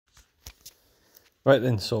Right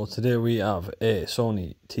then, so today we have a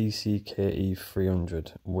Sony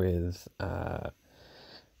TC-KE300 with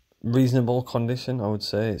reasonable condition, I would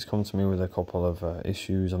say. It's come to me with a couple of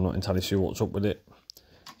issues. I'm not entirely sure what's up with it.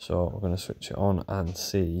 So we're going to switch it on and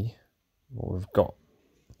see what we've got.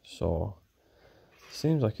 So,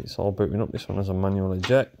 seems like it's all booting up. This one has a manual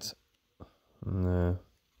eject. And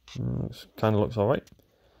kind of looks alright.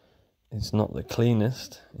 It's not the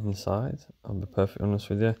cleanest inside, I'll be perfectly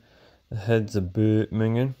honest with you. The head's a bit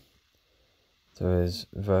minging. There is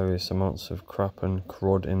various amounts of crap and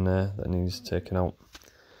crud in there that needs taken out.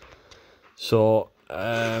 So,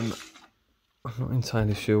 I'm not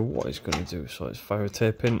entirely sure what it's going to do. So let's fire a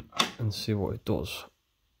tape in and see what it does.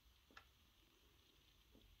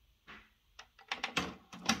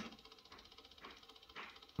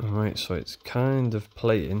 Alright, so it's kind of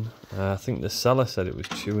playing. I think the seller said it was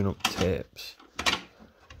chewing up tapes,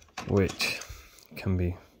 which can be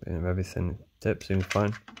a bit of everything. Tape seems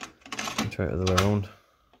fine. I'll try it the other way around.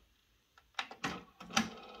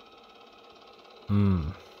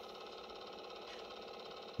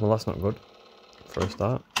 Well, that's not good for a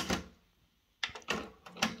start.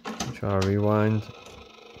 Try a rewind.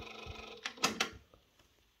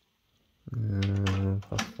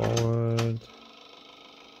 Fast forward.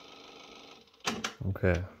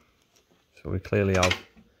 Okay, so we clearly have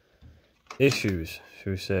issues,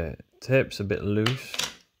 should we say. Tape's a bit loose.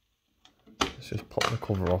 Let's just pop the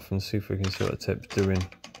cover off and see if we can see what the tape's doing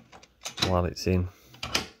while it's in.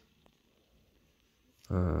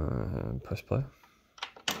 Press play.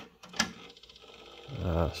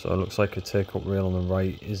 So it looks like a take-up reel on the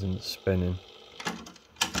right isn't spinning.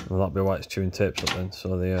 Well, that'll be why it's chewing tapes up then.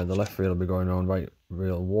 So the left reel will be going around, right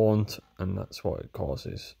reel won't, and that's what it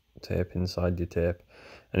causes. Tape inside your tape,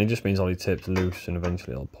 and it just means all your tape's loose and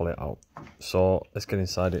eventually it'll pull it out. So let's get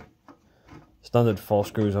inside it. Standard 4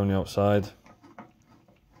 screws on the outside.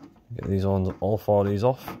 Get these on, all 4 of these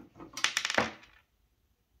off,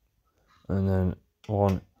 and then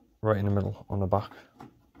one right in the middle on the back.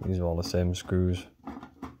 These are all the same screws.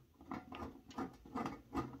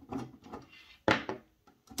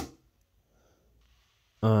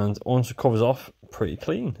 And once the cover's off, pretty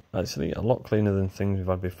clean, actually, a lot cleaner than things we've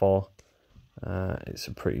had before. It's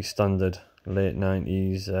a pretty standard late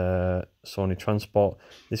 90s Sony transport.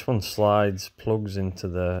 This one slides, plugs into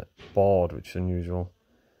the board, which is unusual,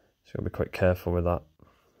 so you've got to be quite careful with that.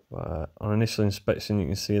 But on initial inspection, you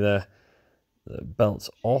can see there the belt's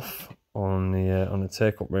off on the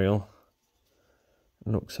take-up reel.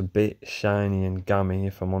 It looks a bit shiny and gammy,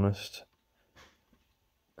 if I'm honest.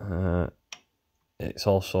 It's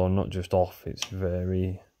also not just off, it's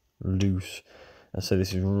very loose. I say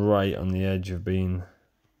this is right on the edge of being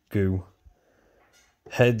goo.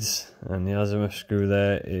 Heads and the azimuth screw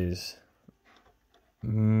there is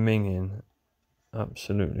minging,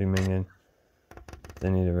 absolutely minging.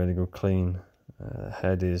 They need a really good clean. The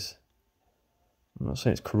head is, I'm not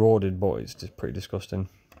saying it's corroded, but it's just pretty disgusting.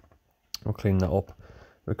 I'll clean that up.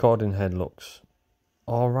 Recording head looks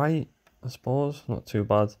alright, I suppose, not too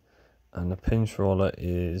bad. And the pinch roller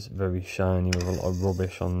is very shiny with a lot of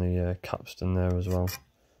rubbish on the capstan there as well.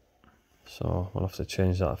 So we'll have to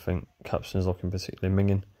change that, I think. Capstan's looking particularly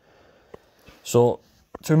minging. So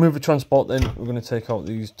to remove the transport then, we're going to take out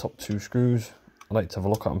these top 2 screws. I like to have a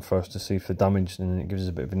look at them first to see if they're damaged, and it gives us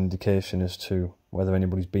a bit of an indication as to whether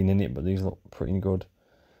anybody's been in it, but these look pretty good.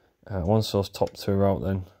 Once those top 2 are out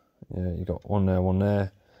then, yeah, you got one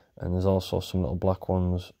there, and there's also some little black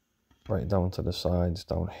ones right down to the sides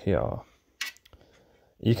down here.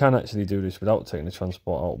 You can actually do this without taking the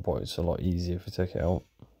transport out, but it's a lot easier if you take it out.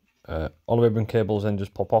 All the ribbon cables then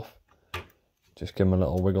just pop off. Just give them a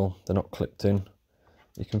little wiggle. They're not clipped in.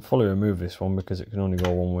 You can fully remove this one because it can only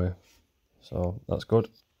go one way, so that's good.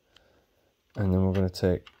 And then we're going to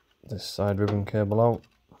take this side ribbon cable out.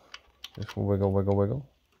 Just wiggle, wiggle, wiggle.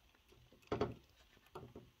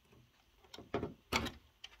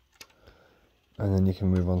 And then you can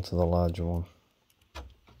move on to the larger one.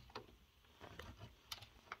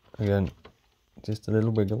 Again, just a little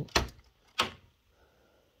wiggle.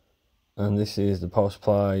 And this is the power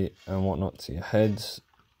supply and whatnot to your heads.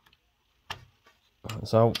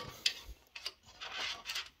 That's out.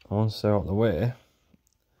 Once they're out of the way,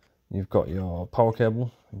 you've got your power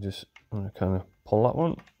cable. You just want to kind of pull that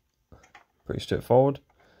one. Pretty straightforward.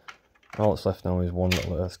 All that's left now is one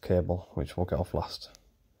little earth cable, which we'll get off last.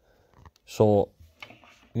 So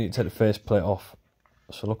you need to take the faceplate off.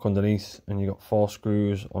 So look underneath, and you've got 4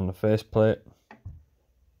 screws on the faceplate,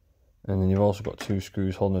 and then you've also got 2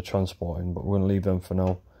 screws holding the transport in, but we're going to leave them for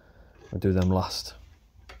now. We'll do them last.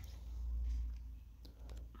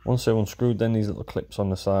 Once they're unscrewed, then these little clips on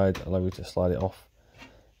the side allow you to slide it off.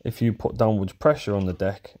 if you put downwards pressure on the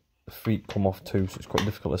deck, the feet come off too, so it's quite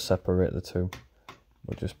difficult to separate the two.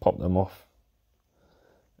 We'll just pop them off.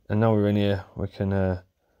 And now we're in here, we can have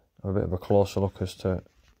a bit of a closer look as to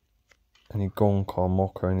any gunk or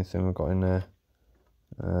muck or anything we've got in there.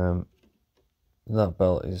 That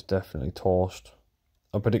belt is definitely toast.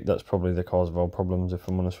 I predict that's probably the cause of our problems, if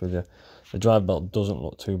I'm honest with you. The drive belt doesn't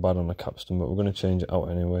look too bad on the capstan, but we're going to change it out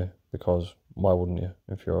anyway, because why wouldn't you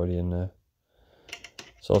if you're already in there?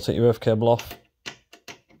 So I'll take your earth cable off.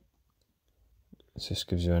 This just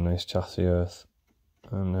gives you a nice chassis earth.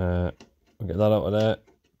 And we'll get that out of there.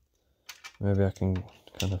 Maybe I can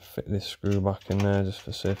kind of fit this screw back in there just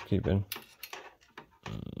for safekeeping.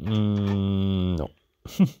 No.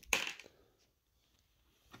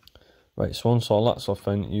 Right, so once all that's off,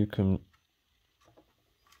 then you can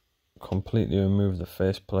completely remove the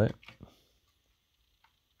faceplate.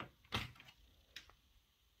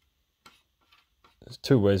 There's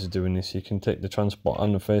two ways of doing this. You can take the transport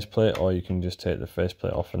and the faceplate, or you can just take the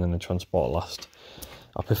faceplate off and then the transport last.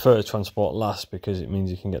 I prefer the transport last because it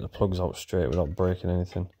means you can get the plugs out straight without breaking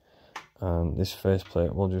anything. And this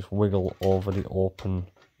faceplate will just wiggle over the open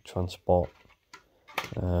transport.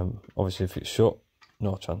 Obviously if it's shut,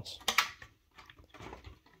 no chance.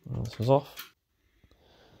 This is off.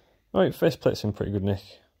 Alright, faceplate's in pretty good nick.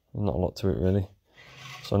 Not a lot to it really.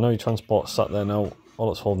 So now your transport's sat there now.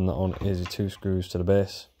 All it's holding that on is your two screws to the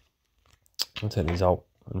base. I'll take these out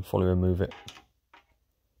and fully remove it.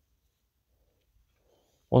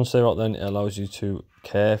 Once they're out, then it allows you to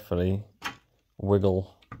carefully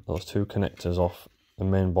wiggle those two connectors off the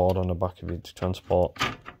main board on the back of each transport,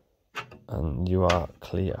 and you are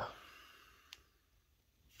clear.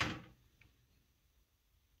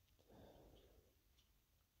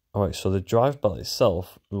 Alright, so the drive belt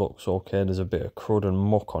itself looks okay. There's a bit of crud and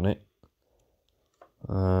muck on it.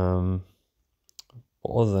 But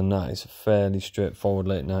other than that, it's a fairly straightforward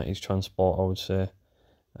late 90s transport, I would say.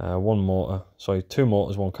 Two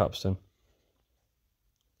motors, one capstan.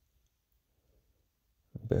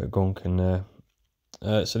 A bit of gunk in there.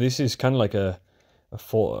 So this is kind of like a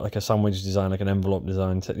sandwich design, like an envelope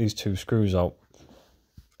design. Take these two screws out,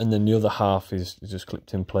 and then the other half is just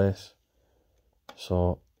clipped in place.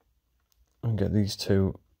 So I'll get these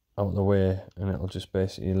two out of the way, and it'll just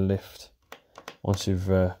basically lift. Once you've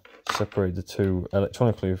separated the two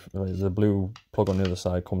electronically, the blue plug on the other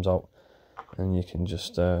side comes out, and you can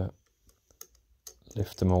just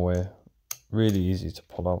lift them away. Really easy to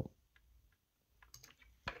pull out.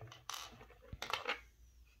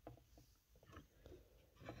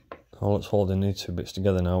 All that's holding these two bits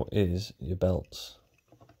together now is your belts.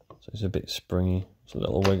 So it's a bit springy. It's a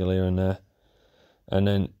little wiggle here and there. And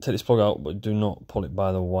then take this plug out, but do not pull it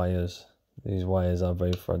by the wires. These wires are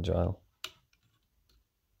very fragile.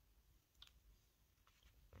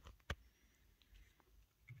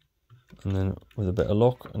 And then with a bit of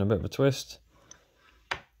luck and a bit of a twist,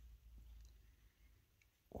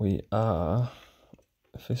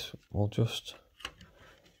 if this will just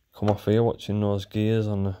come off here, watching those gears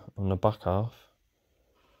on the back half.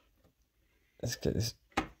 Let's get this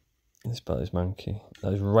belt is manky.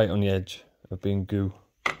 That is right on the edge of being goo.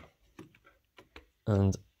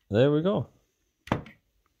 And there we go.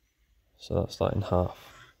 So that's that in half.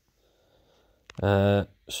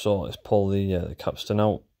 So let's pull the capstan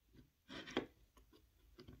out.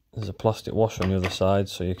 There's a plastic washer on the other side,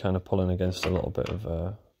 so you're kind of pulling against a little bit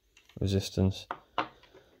of resistance.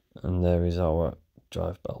 And there is our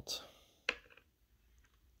drive belt.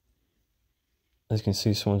 As you can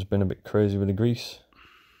see, someone's been a bit crazy with the grease,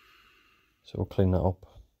 so we'll clean that up.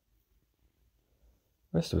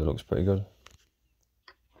 The rest of it looks pretty good.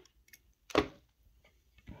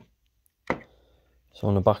 So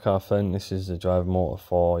on the back half then, this is the drive motor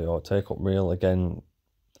for your take-up reel. Again,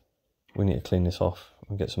 we need to clean this off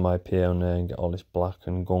and get some IPA on there and get all this black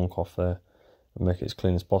and gunk off there and make it as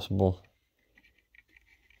clean as possible.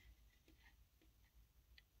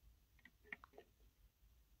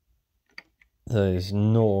 There is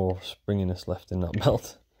no springiness left in that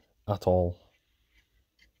belt at all.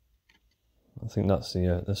 I think that's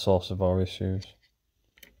the source of our issues.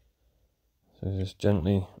 So just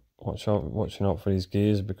gently watching out for these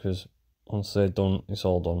gears, because once they're done, it's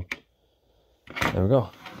all done. There we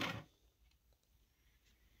go.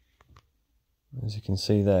 As you can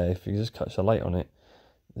see there, if you just catch the light on it,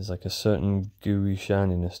 there's like a certain gooey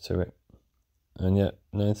shininess to it. And yet,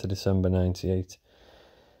 9th of December 98.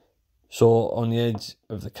 So on the edge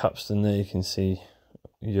of the capstan there, you can see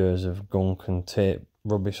years of gunk and tape,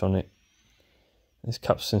 rubbish on it. This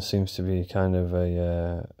capstan seems to be kind of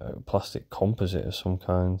a plastic composite of some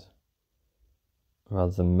kind,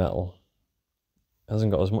 rather than metal.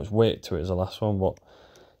 hasn't got as much weight to it as the last one, but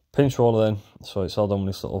pinch roller then, so it's all done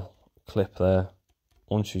with this little clip there.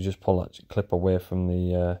 Once you just pull that clip away from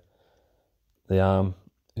the arm,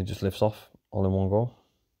 it just lifts off all in one go.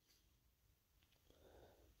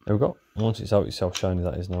 There we go. Once it's out, you see how shiny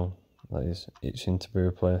that is now. That is itching to be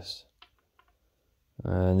replaced.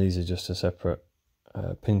 And these are just a separate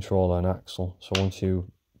pinch roller and axle. So once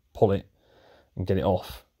you pull it and get it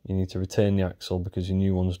off, you need to retain the axle because your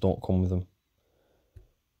new ones don't come with them.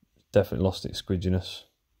 Definitely lost its squidginess.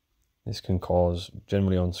 This can cause,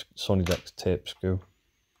 generally on Sony Decks, tape screw.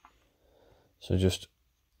 So just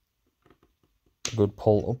a good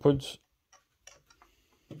pull upwards,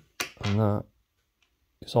 and that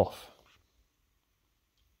is off.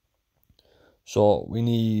 So we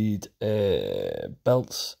need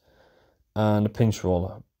belts and a pinch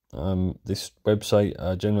roller. This website,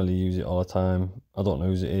 I generally use it all the time. I don't know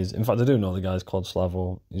whose it is. In fact, I do know the guy's called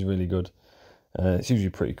Slavo. He's really good. It's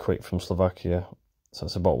usually pretty quick from Slovakia. So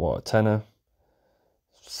it's about, what, a tenner?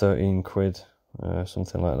 13 quid,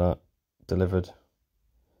 something like that, delivered.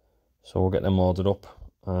 So we'll get them ordered up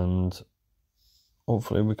and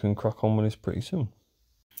hopefully we can crack on with this pretty soon.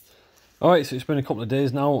 Alright, so it's been a couple of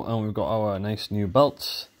days now and we've got our nice new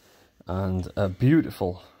belts and a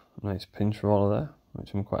beautiful nice pinch roller there,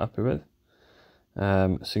 which I'm quite happy with.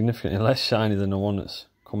 Significantly less shiny than the one that's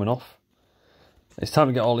coming off. It's time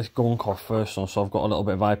to get all this gunk off first, so I've got a little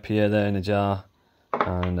bit of IPA there in a jar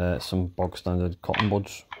and some bog standard cotton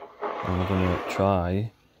buds. And we're going to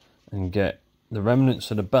try and get the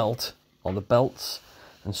remnants of the belt, or the belts,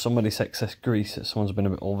 and some of this excess grease that someone's been a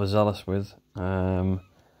bit overzealous with,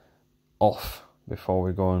 off before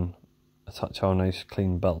we go and attach our nice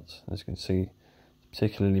clean belts. As you can see,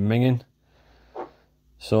 particularly minging.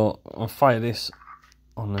 So I'll fire this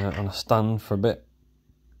on a stand for a bit.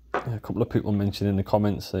 A couple of people mentioned in the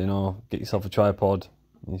comments that, you know, get yourself a tripod.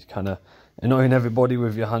 You're kind of annoying everybody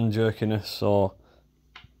with your hand jerkiness, so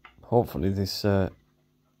hopefully this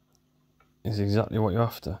is exactly what you're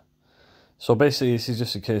after. So basically this is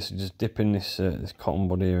just a case of just dipping this this cotton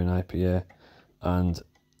bud here in IPA, and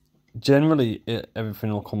generally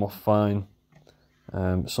everything will come off fine.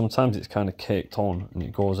 Sometimes it's kind of caked on and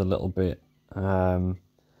it goes a little bit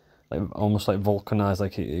like almost like vulcanized,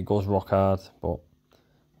 like it goes rock hard, but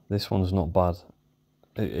this one's not bad.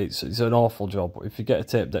 It's an awful job. If you get a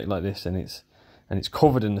tape deck like this and it's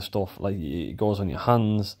covered in the stuff, like it goes on your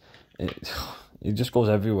hands, it just goes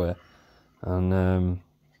everywhere, and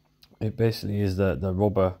it basically is the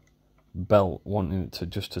rubber belt wanting it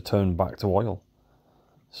to turn back to oil.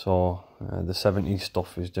 So the 70s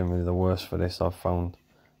stuff is generally the worst for this, I've found.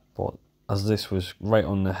 But as this was right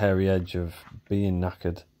on the hairy edge of being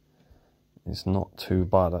knackered, it's not too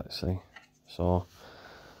bad actually. So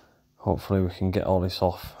hopefully we can get all this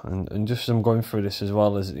off, and just as I'm going through this as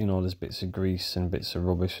well, as you know, there's bits of grease and bits of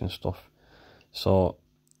rubbish and stuff. So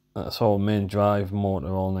that's all main drive motor,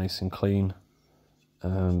 all nice and clean.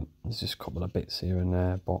 There's just a couple of bits here and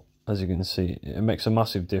there, but as you can see, it makes a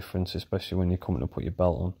massive difference, especially when you're coming to put your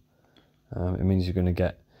belt on. It means you're going to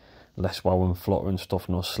get less wow and flutter and stuff,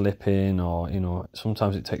 no slipping, or you know,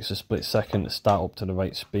 sometimes it takes a split second to start up to the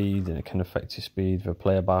right speed, and it can affect your speed for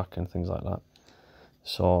playback and things like that.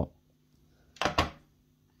 So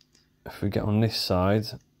if we get on this side,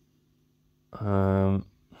 don't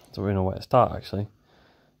really know where to start actually,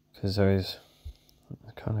 because there is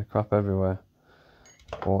kind of crap everywhere.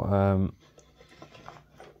 But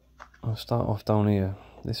I'll start off down here.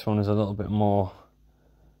 This one is a little bit more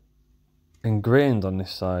ingrained on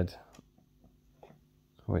this side,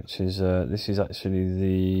 which is this is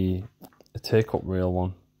actually the take-up rail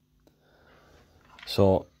one.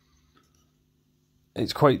 So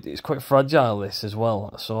it's quite fragile, this as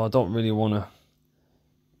well. So I don't really want to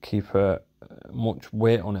keep much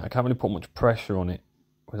weight on it. I can't really put much pressure on it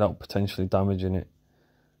without potentially damaging it.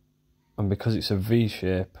 And because it's a V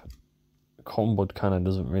shape, cotton bud kind of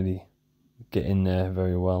doesn't really get in there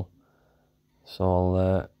very well. So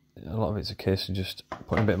a lot of it's a case of just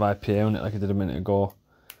putting a bit of IPA on it like I did a minute ago.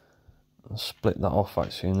 I'll split that off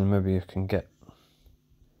actually, and then maybe you can get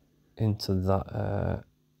into that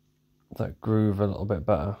that groove a little bit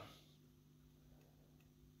better.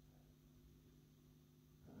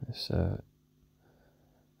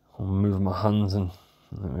 I'll move my hands and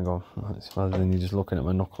there we go. Rather than you just looking at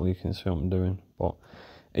my knuckle, you can see what I'm doing. But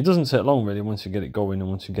it doesn't take long really once you get it going, and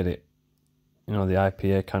once you get it, you know, the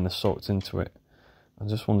IPA kind of soaked into it. I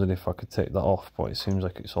just wondered if I could take that off, but it seems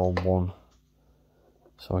like it's all one.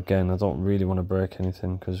 So again, I don't really want to break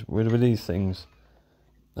anything, because with these things,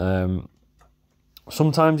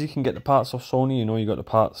 sometimes you can get the parts off Sony. You know, you got the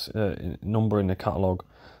parts number in the catalogue.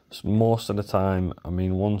 most of the time, I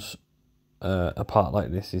mean, once a part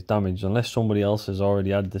like this is damaged, unless somebody else has already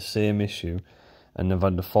had the same issue and they've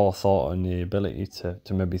had the forethought and the ability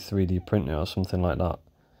to maybe 3D print it or something like that,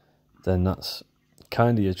 then that's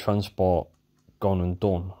kind of your transport gone and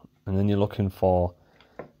done. And then you're looking for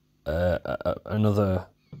another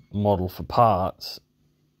model for parts,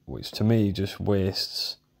 which to me just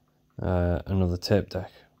wastes another tape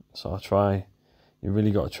deck. So you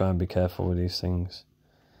really got to try and be careful with these things.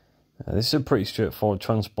 This is a pretty straightforward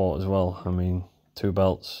transport as well. I mean, 2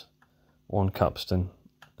 belts, 1 capstan.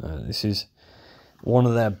 This is one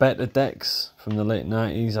of their better decks from the late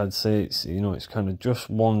 90s. I'd say it's, you know, it's kind of just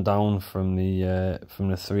one down from the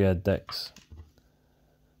 3-head decks,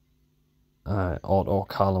 auto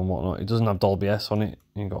cal and whatnot. It doesn't have Dolby S on it.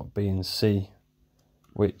 You've got B and C,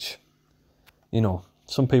 which, you know,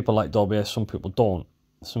 some people like Dolby S, some people don't.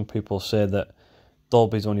 Some people say that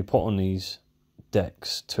Dolby's only put on these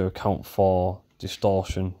decks to account for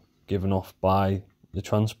distortion given off by the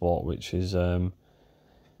transport, which is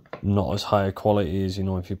not as high a quality as, you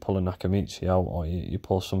know, if you pull a Nakamichi out, or you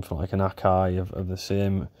pull something like an Akai of the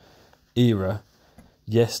same era.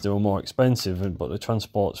 Yes, they were more expensive, but the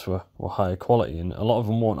transports were higher quality, and a lot of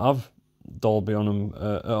them won't have Dolby on them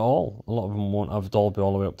at all. A lot of them won't have Dolby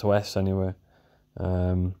all the way up to S anyway.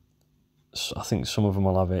 So I think some of them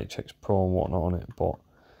will have HX Pro and whatnot on it, but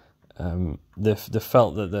they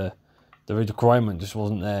felt that the requirement just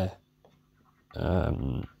wasn't there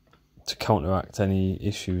to counteract any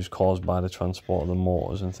issues caused by the transport of the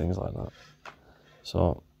motors and things like that.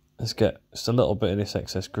 So let's get just a little bit of this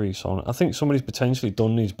excess grease on. I think somebody's potentially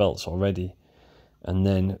done these belts already and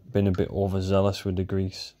then been a bit overzealous with the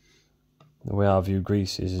grease. The way I view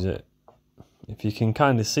grease is that if you can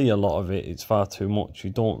kind of see a lot of it, it's far too much. You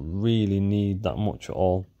don't really need that much at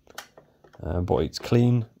all. But it's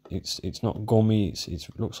clean. It's not gummy. It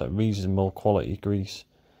looks like reasonable quality grease.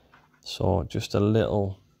 So just a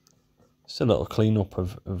little cleanup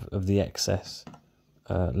of the excess,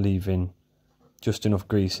 leaving just enough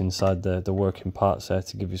grease inside the working parts there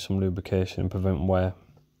to give you some lubrication and prevent wear.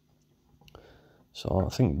 So I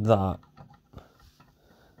think that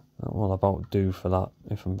will about do for that,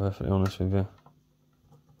 if I'm perfectly honest with you.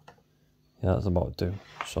 Yeah, that's about do.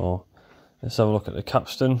 So let's have a look at the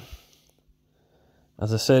capstan.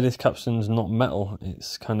 As I say, this capstan's not metal.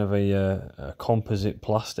 It's kind of a composite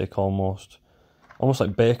plastic almost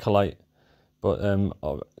like Bakelite. But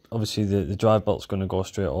obviously the drive belt's going to go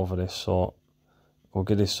straight over this, so we'll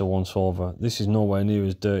give this a once over. This is nowhere near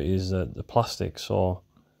as dirty as the plastic, so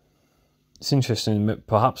it's interesting.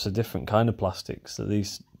 Perhaps a different kind of plastics that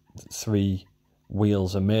these 3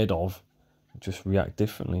 wheels are made of just react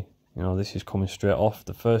differently. You know, this is coming straight off.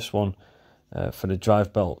 The first one for the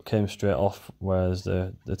drive belt came straight off, whereas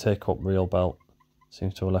the take-up reel belt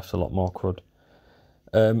seems to have left a lot more crud.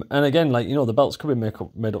 And again, like, you know, the belts could be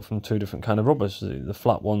made up from 2 different kind of rubbers. The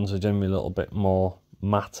flat ones are generally a little bit more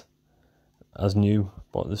matte as new,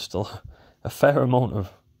 but there's still a fair amount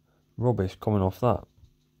of rubbish coming off that.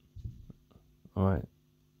 Alright,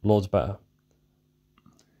 loads better.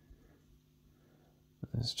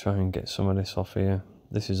 Let's try and get some of this off here.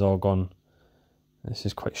 This is all gone. This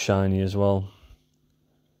is quite shiny as well.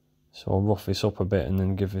 So I'll rough this up a bit and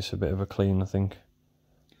then give this a bit of a clean, I think.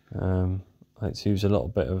 I like to use a little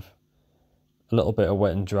bit of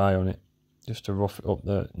wet and dry on it, just to rough it up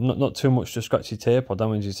there. Not too much to scratch your tape or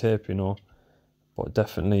damage your tape, you know, but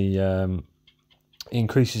definitely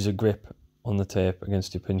increases the grip on the tape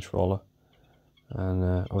against your pinch roller.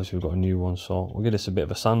 And obviously we've got a new one, so we'll give this a bit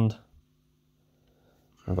of a sand.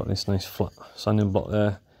 I've got this nice flat sanding block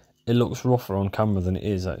there. It looks rougher on camera than it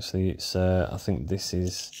is actually. It's I think this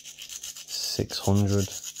is 600.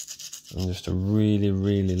 And just a really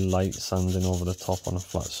light sanding over the top on a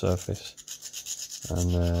flat surface.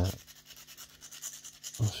 And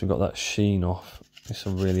once we've got that sheen off, this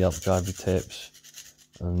will really help drive your tapes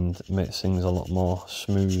and make things a lot more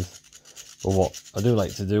smooth. But what I do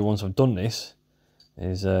like to do once I've done this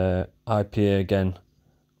is IPA again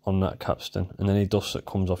on that capstan, and any dust that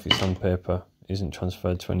comes off your sandpaper isn't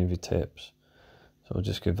transferred to any of your tapes. So I'll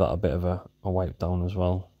just give that a bit of a wipe down as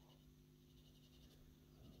well.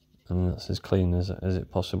 And that's as clean as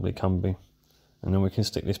it possibly can be. And then we can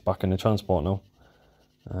stick this back in the transport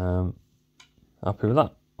now. Happy with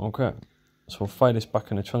that? Okay. So we'll fire this back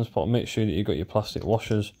in the transport. Make sure that you've got your plastic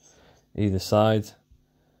washers either side.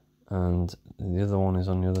 And the other one is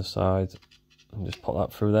on the other side. And just put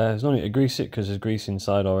that through there. There's no need to grease it because there's grease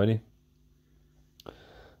inside already.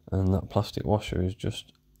 And that plastic washer is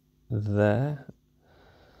just there.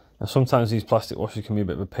 And sometimes these plastic washers can be a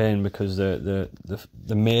bit of a pain because they're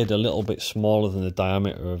made a little bit smaller than the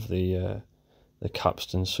diameter of the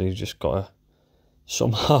capstan, so you've just got to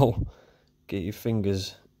somehow get your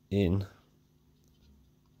fingers in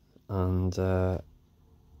and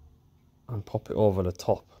pop it over the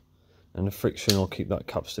top, and the friction will keep that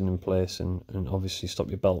capstan in place and obviously stop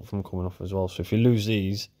your belt from coming off as well. So if you lose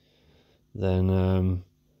these, then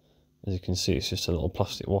as you can see, it's just a little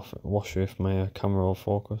plastic washer if my camera will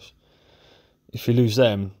focus. If you lose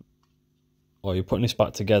them, or you're putting this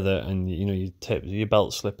back together and you tape your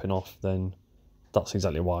belt slipping off, then that's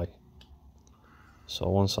exactly why. So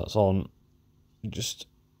once that's on, you just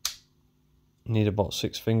need about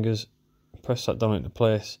 6 fingers, press that down into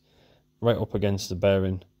place, right up against the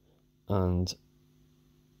bearing, and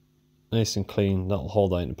nice and clean. That'll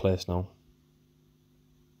hold that into place now.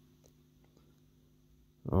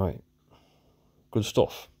 Alright, good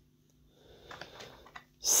stuff.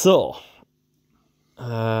 So, what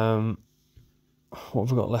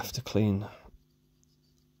have we got left to clean?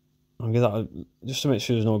 I'll give that just to make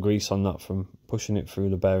sure there's no grease on that from pushing it through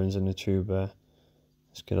the bearings in the tube there.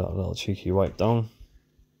 Let's get that a little cheeky wipe down.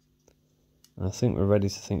 And I think we're ready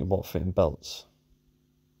to think about fitting belts.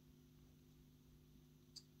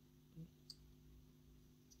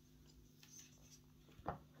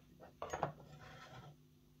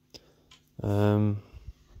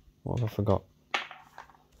 What have I forgot?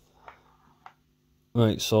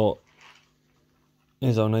 Right, so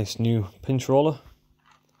here's our nice new pinch roller.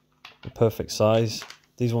 The perfect size.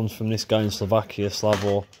 These ones from this guy in Slovakia,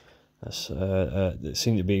 Slavo, that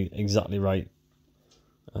seem to be exactly right.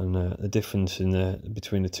 And the difference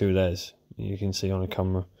between the two there's, you can see on the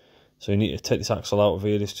camera. So you need to take this axle out of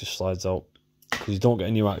here. This just slides out because you don't get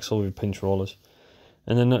a new axle with pinch rollers.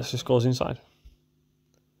 And then that just goes inside.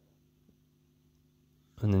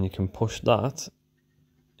 And then you can push that,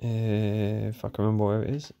 if I can remember where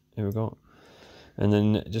it is. Here we go. And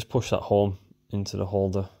then just push that home into the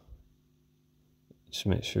holder. Just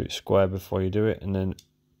make sure it's square before you do it, and then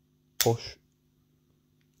push.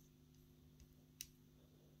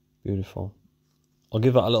 Beautiful. I'll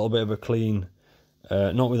give that a little bit of a clean,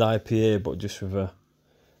 not with IPA, but just with a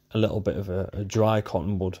little bit of a dry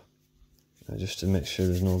cotton bud, just to make sure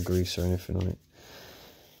there's no grease or anything on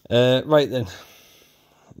it. Right then,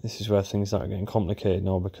 this is where things start getting complicated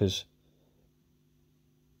now, because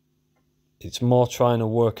it's more trying to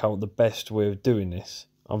work out the best way of doing this.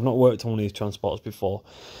 I've not worked on one of these transporters before,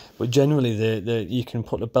 but generally you can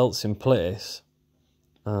put the belts in place,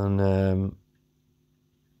 and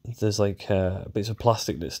there's like bits of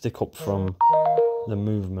plastic that stick up from the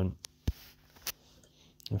movement.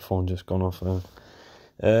 My phone just gone off there.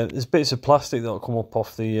 There's bits of plastic that'll come up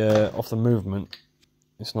off the movement.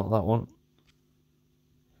 It's not that one,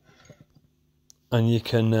 and you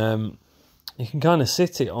can kind of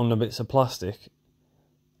sit it on the bits of plastic.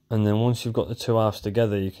 And then once you've got the two halves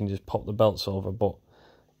together, you can just pop the belts over. But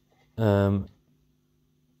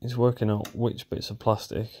it's working out which bits of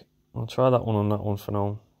plastic. I'll try that one on that one for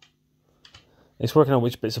now. It's working out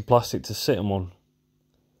which bits of plastic to sit them on.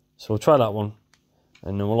 So we'll try that one.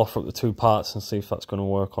 And then we'll offer up the two parts and see if that's going to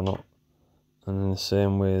work or not. And then the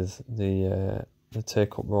same with the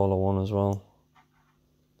take-up roller one as well.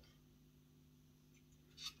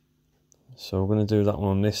 So we're going to do that one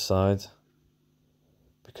on this side,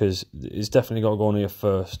 because it's definitely got to go on here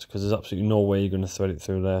first, because there's absolutely no way you're going to thread it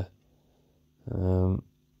through there.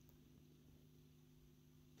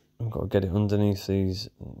 I've got to get it underneath these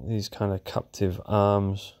kind of captive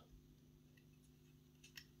arms,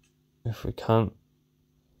 if we can.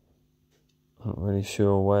 I'm not really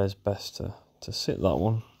sure where's best to sit that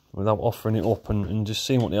one without offering it up and just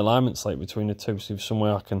seeing what the alignment's like between the two. See if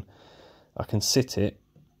somewhere I can sit it,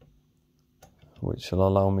 which will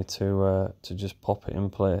allow me to just pop it in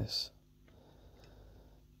place.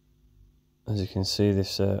 As you can see,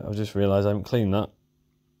 this I've just realised I haven't cleaned that.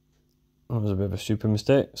 That was a bit of a stupid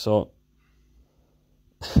mistake, so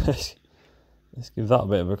let's give that a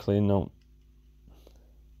bit of a clean now.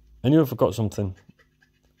 I knew I forgot something.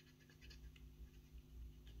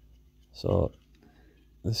 So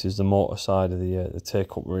this is the motor side of the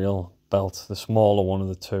take-up reel belt, the smaller one of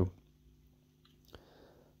the two.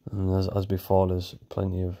 And as before, there's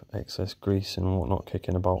plenty of excess grease and whatnot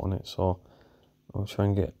kicking about on it, so I'll try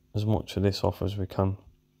and get as much of this off as we can,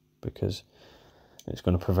 because it's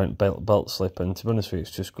going to prevent belt slip. And to be honest with you,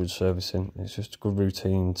 it's just good servicing. It's just a good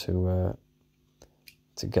routine to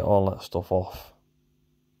get all that stuff off.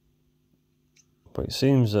 But it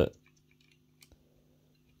seems that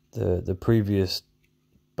the previous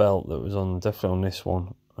belt that was on, definitely on this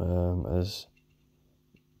one, has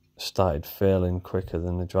started failing quicker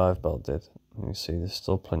than the drive belt did. You can see there's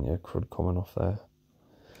still plenty of crud coming off there.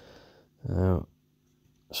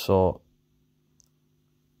 So,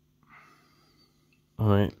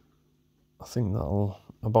 right, I think that'll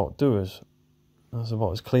about do us. That's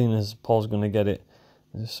about as clean as Paul's going to get it.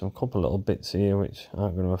 There's some couple little bits here which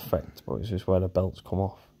aren't going to affect, but it's just where the belts come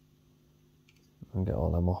off. And get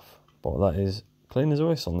all them off. But that is clean as a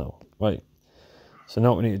whistle now. Right, so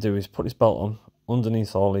now what we need to do is put this belt on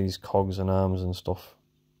underneath all these cogs and arms and stuff.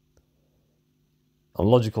 And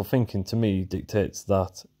logical thinking to me dictates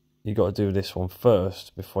that you got to do this one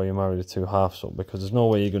first before you marry the two halves up, because there's no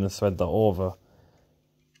way you're going to thread that over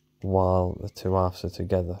while the two halves are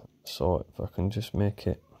together. So if I can just make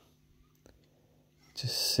it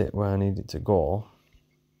just sit where I need it to go,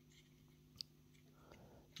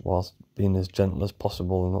 whilst being as gentle as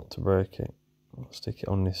possible and not to break it, I'll stick it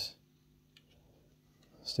on this.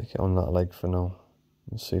 Stick it on that leg for now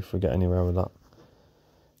and see if we get anywhere with that.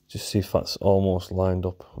 Just see if that's almost lined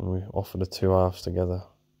up when we offer the two halves together.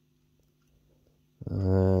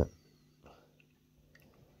 So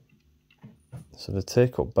the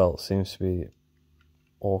take-up belt seems to be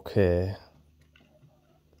okay.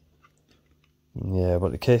 Yeah,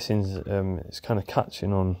 but the casing's it's kind of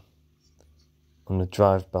catching on the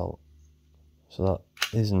drive belt, so that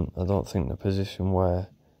isn't, I don't think, the position where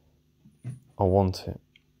I want it.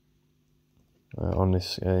 On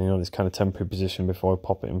this, you know, this kind of temporary position before I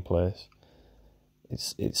pop it in place.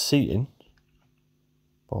 It's seating,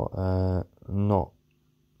 but not.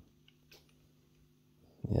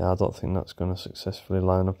 Yeah, I don't think that's going to successfully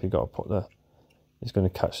line up. You got to put the, it's going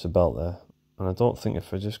to catch the belt there, and I don't think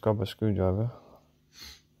if I just grab a screwdriver,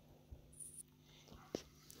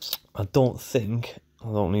 I don't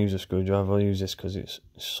use a screwdriver. I'll use this because it's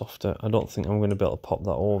softer. I don't think I'm going to be able to pop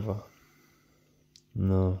that over.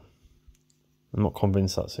 No. I'm not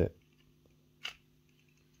convinced that's it.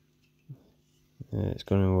 Yeah, it's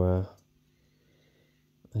going to,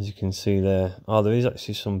 as you can see there, oh, there is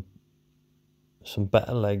actually some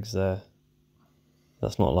better legs there.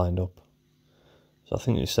 That's not lined up. So I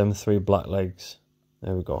think it's them three black legs.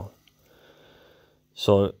 There we go.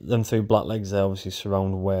 So them three black legs there obviously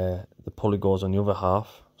surround where the pulley goes on the other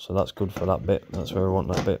half. So that's good for that bit. That's where we want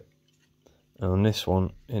that bit. And on this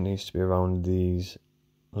one, it needs to be around these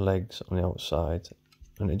legs on the outside,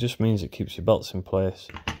 and it just means it keeps your belts in place.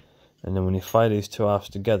 And then when you fire these two halves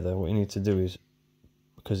together, what you need to do is,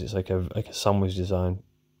 because it's like a sandwich design,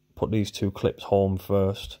 put these two clips home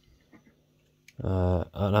first at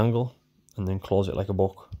an angle, and then close it like a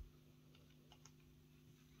book.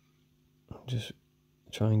 Just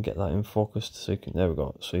try and get that in focus so you can, there we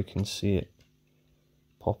go, so you can see it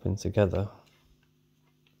popping together.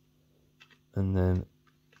 And then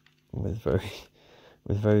with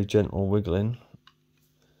very gentle wiggling,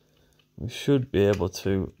 we should be able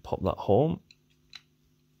to pop that home.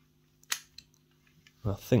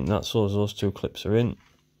 I think that's those two clips are in.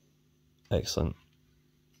 Excellent.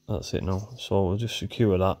 That's it now. So we'll just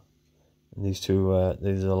secure that. And these two,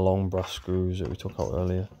 these are the long brass screws that we took out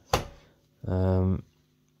earlier.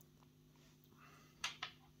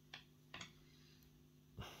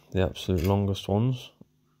 The absolute longest ones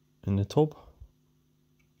in the tub.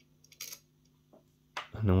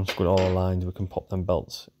 And then once we've got all aligned, we can pop them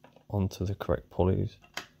belts onto the correct pulleys.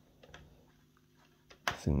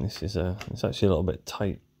 I think this is it's actually a little bit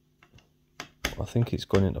tight. I think it's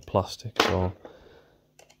going into plastic, so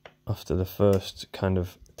after the first kind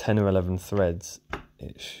of 10 or 11 threads,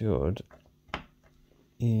 it should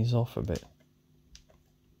ease off a bit.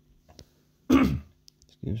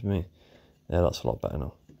 Excuse me. Yeah, that's a lot better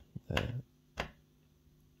now.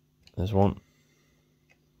 There's one.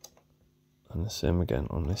 And the same again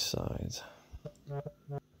on this side.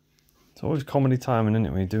 It's always comedy timing, isn't it?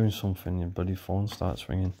 When you're doing something, your bloody phone starts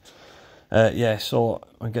ringing. Yeah, so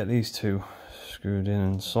I get these two screwed in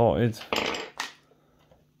and sorted.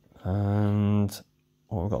 And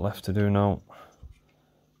what we've got left to do now,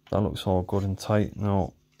 that looks all good and tight.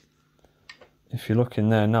 Now, if you look in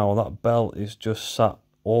there now, that belt is just sat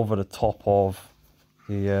over the top of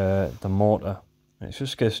the motor. It's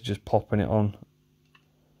just a case of just popping it on.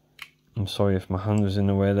 I'm sorry if my hand was in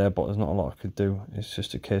the way there, but there's not a lot I could do. It's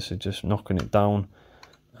just a case of just knocking it down,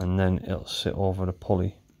 and then it'll sit over the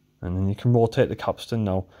pulley. And then you can rotate the capstan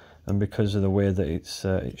now, and because of the way that it's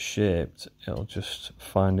shaped, it'll just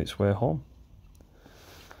find its way home.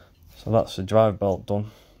 So that's the drive belt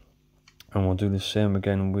done. And we'll do the same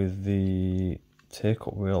again with the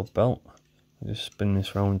take-up wheel belt. I'll just spin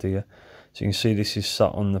this round here. So you can see this is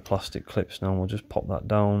sat on the plastic clips now. We'll just pop that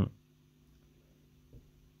down.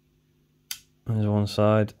 There's one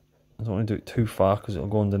side, I don't want to do it too far because it'll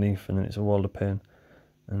go underneath and then it's a world of pain.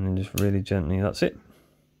 And then just really gently, that's it.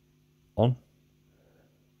 On.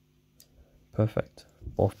 Perfect.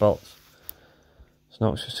 Both belts. So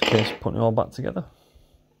now it's just a case of putting it all back together.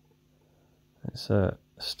 Let's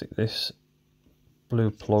stick this blue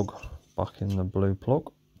plug back in the blue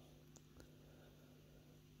plug.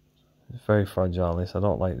 It's very fragile, this. I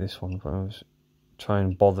don't like this one, but I was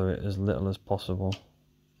trying to bother it as little as possible.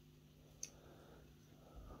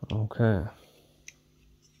 Okay.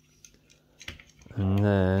 And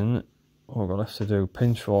then what we've got left to do,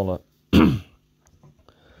 pinch roller.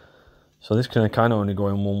 So this can kind of only go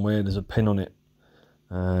in one way. There's a pin on it,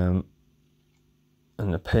 and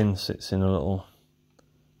the pin sits in a little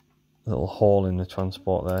hole in the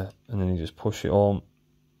transport there, and then you just push it home.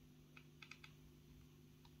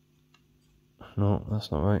 No,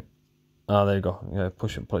 that's not right. Ah, there you go. Yeah,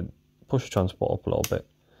 push the transport up a little bit,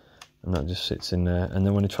 and that just sits in there. And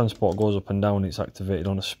then when the transport goes up and down, it's activated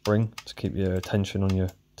on a spring to keep your tension on your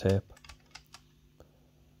tape.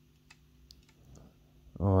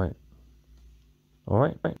 Alright.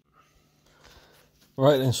 Alright, right.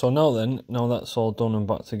 Right then, so now that's all done and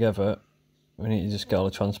back together, we need to just get all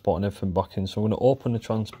the transport and everything back in. So I'm going to open the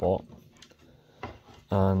transport,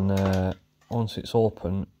 and once it's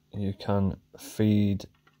open, you can feed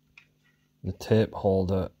the tape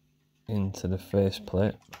holder into the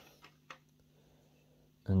faceplate,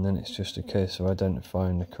 and then it's just a case of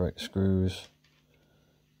identifying the correct screws.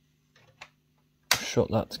 Shut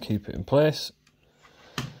that to keep it in place,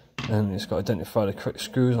 and it's got to identify the correct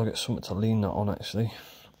screws. I'll get something to lean that on actually.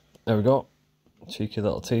 There we go. Cheeky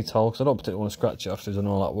little tea towel, because I don't particularly want to scratch it after doing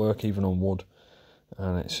all that work, even on wood.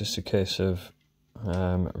 And it's just a case of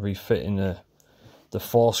refitting the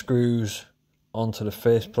 4 screws onto the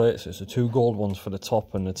faceplate. So it's the 2 gold ones for the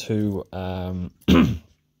top and the 2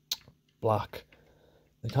 black.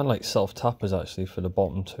 They're kind of like self-tappers actually for the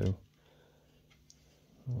bottom 2.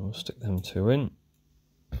 We'll stick them 2 in.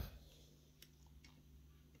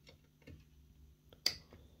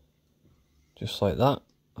 Just like that,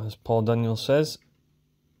 as Paul Daniel says.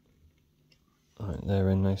 Right, they're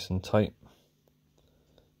in nice and tight.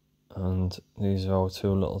 And these are our 2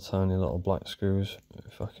 little tiny little black screws.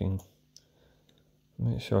 If I can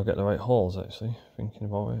make sure I get the right holes actually, thinking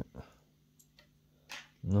about it.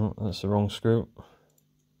 No, that's the wrong screw.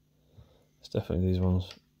 It's definitely these ones.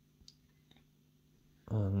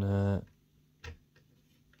 And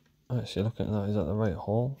actually looking at that, is that the right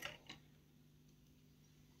hole?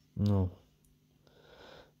 No.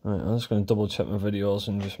 Right, I'm just going to double check my videos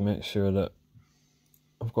and just make sure that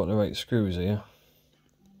I've got the right screws here.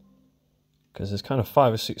 Because there's kind of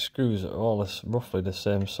 5 or 6 screws that are all roughly the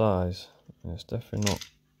same size. It's definitely not.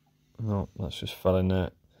 No, that's just fell in there.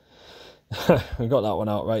 We got that one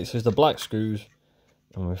out right. So it's the black screws,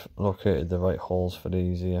 and we've located the right holes for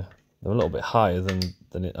these here. They're a little bit higher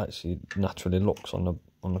than it actually naturally looks on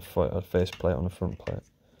the face plate, on the front plate.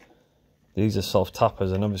 These are self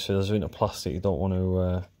tappers, and obviously as they're into plastic, you don't want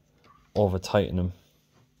to over tighten them.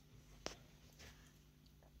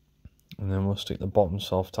 And then we'll stick the bottom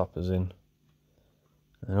self tappers in,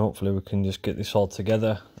 and hopefully we can just get this all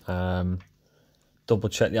together. Double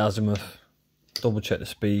check the azimuth, double check the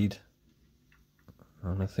speed,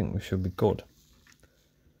 and I think we should be good.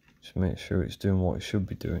 Just make sure it's doing what it should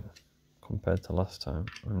be doing compared to last time.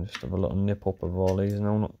 And just have a little nip up of all these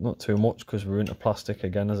now, not too much because we're into plastic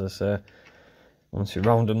again, as I say. Once you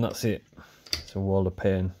round them, that's it. It's a world of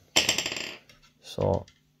pain. So,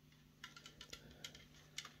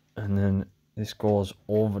 and then this goes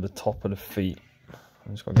over the top of the feet.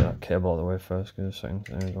 I'm just got to get that cable out of the way first, give it a second.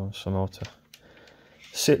 There we go, somehow to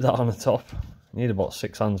sit that on the top. You need about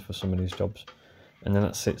 6 hands for some of these jobs. And then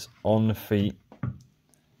that sits on the feet,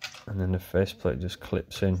 and then the faceplate just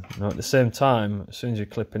clips in. Now at the same time, as soon as you're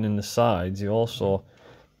clipping in the sides, you're also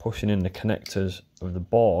pushing in the connectors of the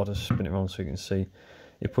board. I'll spin it around so you can see.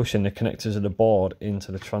 You're pushing the connectors of the board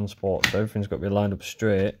into the transport, so everything's got to be lined up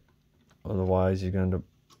straight, otherwise you're going to end up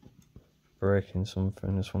breaking something.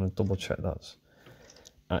 I just want to double check that's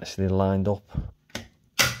actually lined up,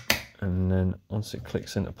 and then once it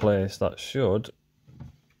clicks into place, that should,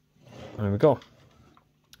 there we go.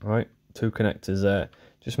 Right, 2 connectors there.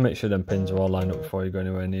 Just make sure them pins are all lined up before you go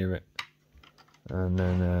anywhere near it, and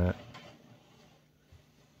then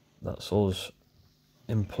that's us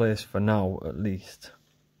in place for now at least,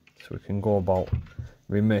 so we can go about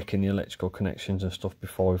remaking the electrical connections and stuff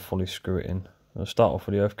before we fully screw it in. I'll start off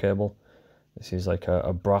with the earth cable. This is like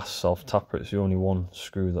a brass self tapper. It's the only one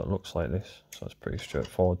screw that looks like this, so it's pretty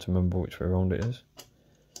straightforward to remember which way around it is.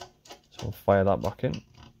 So we'll fire that back in.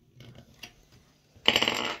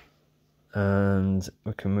 And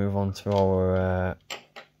we can move on to our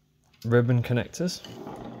ribbon connectors.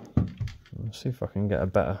 Let's see if I can get a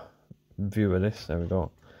better view of this. There we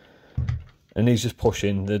go. And these just push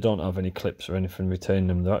in. They don't have any clips or anything retaining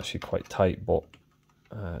them. They're actually quite tight, but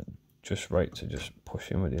just right to just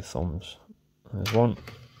push in with your thumbs. There's one.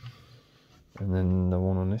 And then the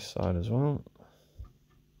one on this side as well.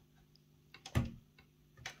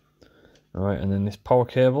 Alright, and then this power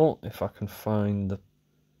cable, if I can find the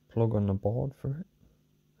plug on the board for it,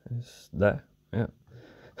 is there. Yeah.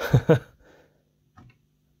 That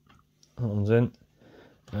one's in.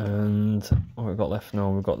 And what we've got left now,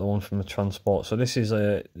 we've got the one from the transport. So this is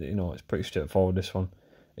it's pretty straightforward, this one.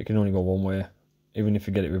 It can only go one way. Even if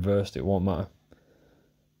you get it reversed, it won't matter.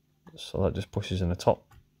 So that just pushes in the top.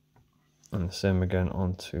 And the same again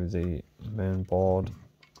onto the main board.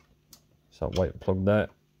 It's that white plug there.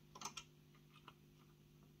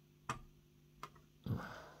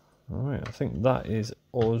 Alright, I think that is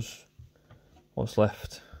us. What's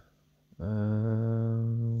left?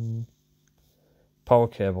 Power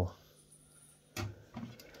cable.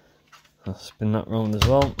 I'll spin that round as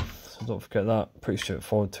well, so don't forget that. Pretty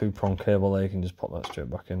straightforward 2-prong cable there, you can just pop that straight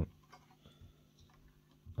back in.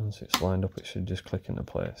 Once it's lined up, it should just click into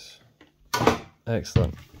place.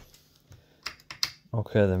 Excellent.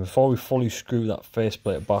 Okay then, before we fully screw that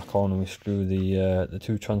faceplate back on and we screw the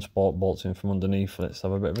 2 transport bolts in from underneath, let's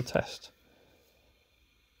have a bit of a test.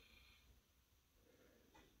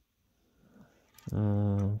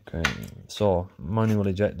 Okay, so manual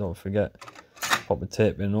eject, don't forget. Pop the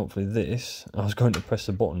tape in, hopefully this. I was going to press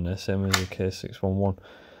the button there, same as the K611,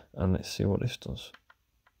 and let's see what this does.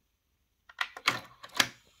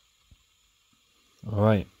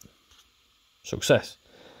 Alright, success.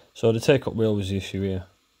 So the take-up wheel was the issue here.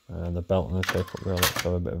 The belt and the take-up wheel, let's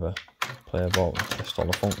have a bit of a play about and test all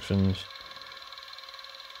the functions.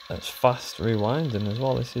 It's fast rewinding as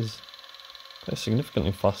well. This is quite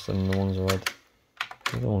significantly faster than the ones I've had.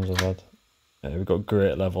 The other ones I've had. Yeah, we've got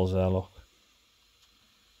great levels there, look.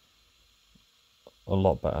 A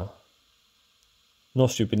lot better. No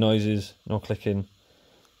stupid noises, no clicking,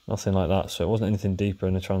 nothing like that. So it wasn't anything deeper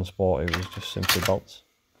in the transport, it was just simply belts.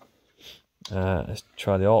 Let's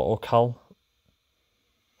try the auto cal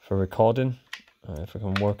for recording. If I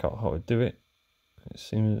can work out how to do it. It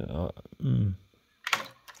seems right,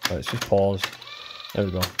 let's just pause. There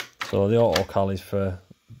we go. So the auto cal is for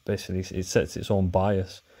basically, it sets its own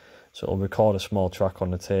bias, so it'll record a small track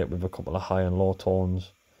on the tape with a couple of high and low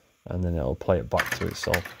tones, and then it'll play it back to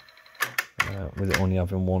itself. With it only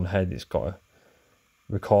having one head, it's got to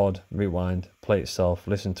record, rewind, play itself,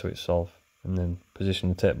 listen to itself, and then position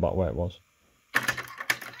the tape back where it was.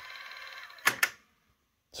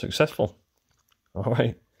 Successful.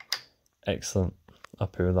 Alright, excellent,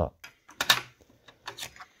 happy with that.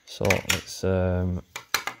 So let's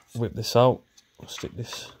whip this out, stick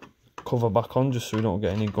this cover back on just so we don't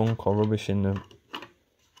get any gunk or rubbish in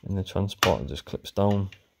the transport. It just clips down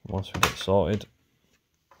once we get sorted.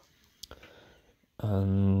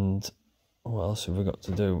 And what else have we got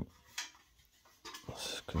to do?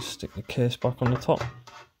 Let's stick the case back on the top.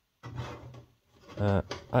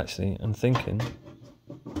 Actually, I'm thinking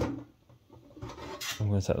I'm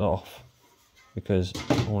going to take that off because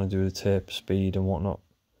I want to do the tape speed and whatnot.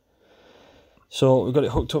 So we've got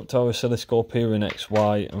it hooked up to our oscilloscope here in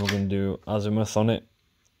XY, and we're going to do azimuth on it.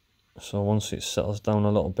 So once it settles down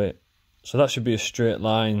a little bit, so that should be a straight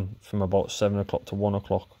line from about 7 o'clock to 1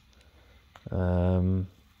 o'clock.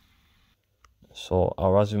 So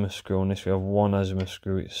our azimuth screw on this, we have one azimuth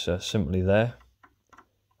screw, it's simply there,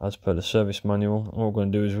 as per the service manual. And what we're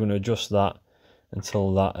going to do is we're going to adjust that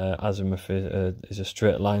until that azimuth is a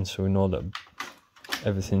straight line, so we know that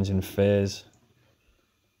everything's in phase.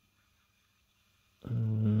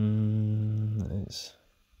 It's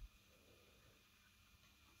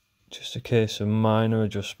just a case of minor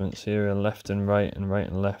adjustments here, left and right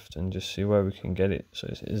and left, and just see where we can get it so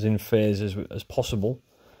it's as in phase as possible.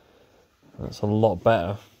 That's a lot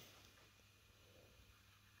better.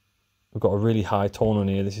 We've got a really high tone on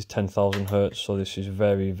here. This is 10,000 Hertz, so this is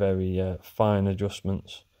very, very fine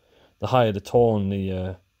adjustments. The higher the tone,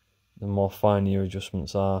 the more fine your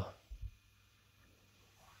adjustments are.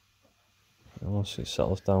 And once it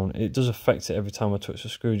settles down, it does affect it every time I touch a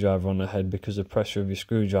screwdriver on the head, because the pressure of your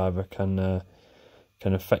screwdriver can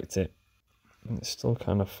affect it. And it's still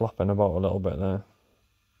kind of flapping about a little bit there.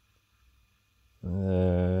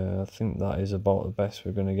 I think that is about the best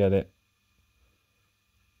we're going to get it.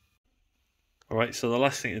 Alright, so the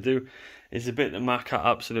last thing to do is the bit that my cat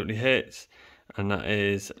absolutely hates, and that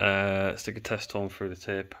is stick a test tone through the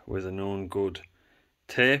tape with a known good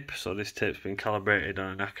tape. So this tape's been calibrated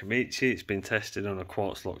on an Akamichi. It's been tested on a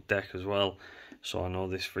quartz lock deck as well. So I know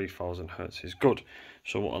this 3000 Hz is good.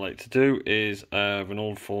 So what I like to do is I have an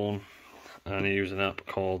old phone and I use an app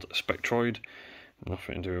called Spectroid.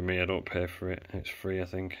 Nothing to do with me, I don't pay for it. It's free, I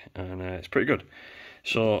think, and it's pretty good.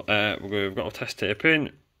 So we've got a test tape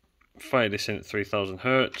in, fire this in at 3000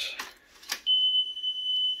 Hz.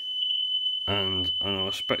 And on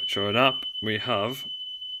our Spectroid app we have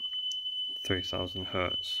 3000 Hz.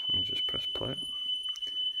 Let me just press play.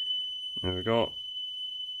 There we go.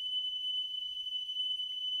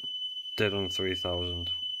 Dead on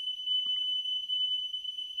 3000.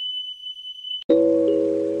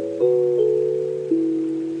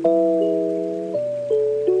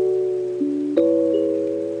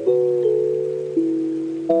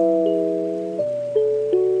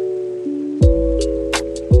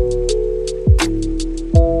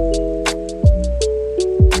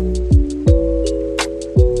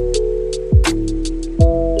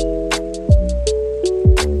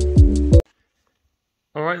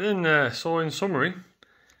 Alright then, so in summary,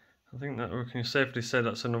 I think that we can safely say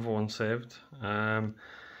that's another one saved. I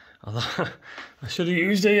should have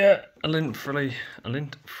used a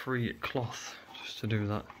lint-free cloth just to do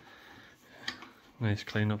that. Nice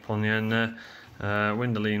clean up on the end there.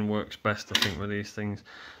 Windoline works best, I think, with these things.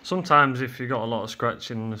 Sometimes if you've got a lot of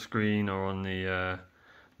scratching on the screen or on the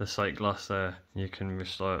sight glass there, you can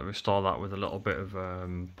restore that with a little bit of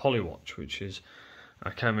polywatch, which is a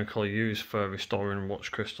chemical used for restoring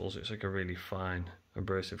watch crystals. It's like a really fine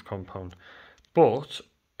abrasive compound. But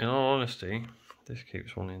in all honesty, this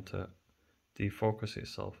keeps wanting to defocus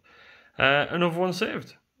itself. Another one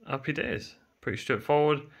saved. Happy days. Pretty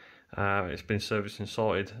straightforward. It's been serviced and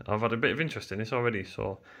sorted. I've had a bit of interest in this already.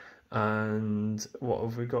 And what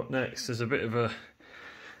have we got next? There's a bit of a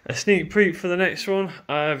sneak peek for the next one.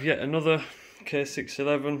 I have yet another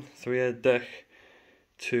K611 3-head deck.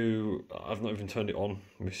 I've not even turned it on.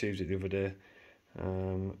 Received it the other day,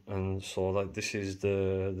 and so like this is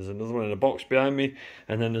there's another one in a box behind me,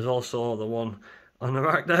 and then there's also the one on the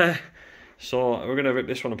rack there. So we're gonna rip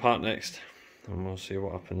this one apart next, and we'll see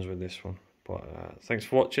what happens with this one. But thanks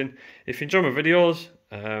for watching. If you enjoy my videos,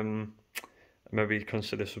 maybe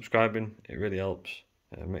consider subscribing. It really helps.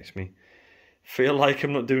 It makes me feel like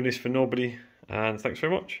I'm not doing this for nobody. And thanks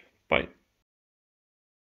very much. Bye.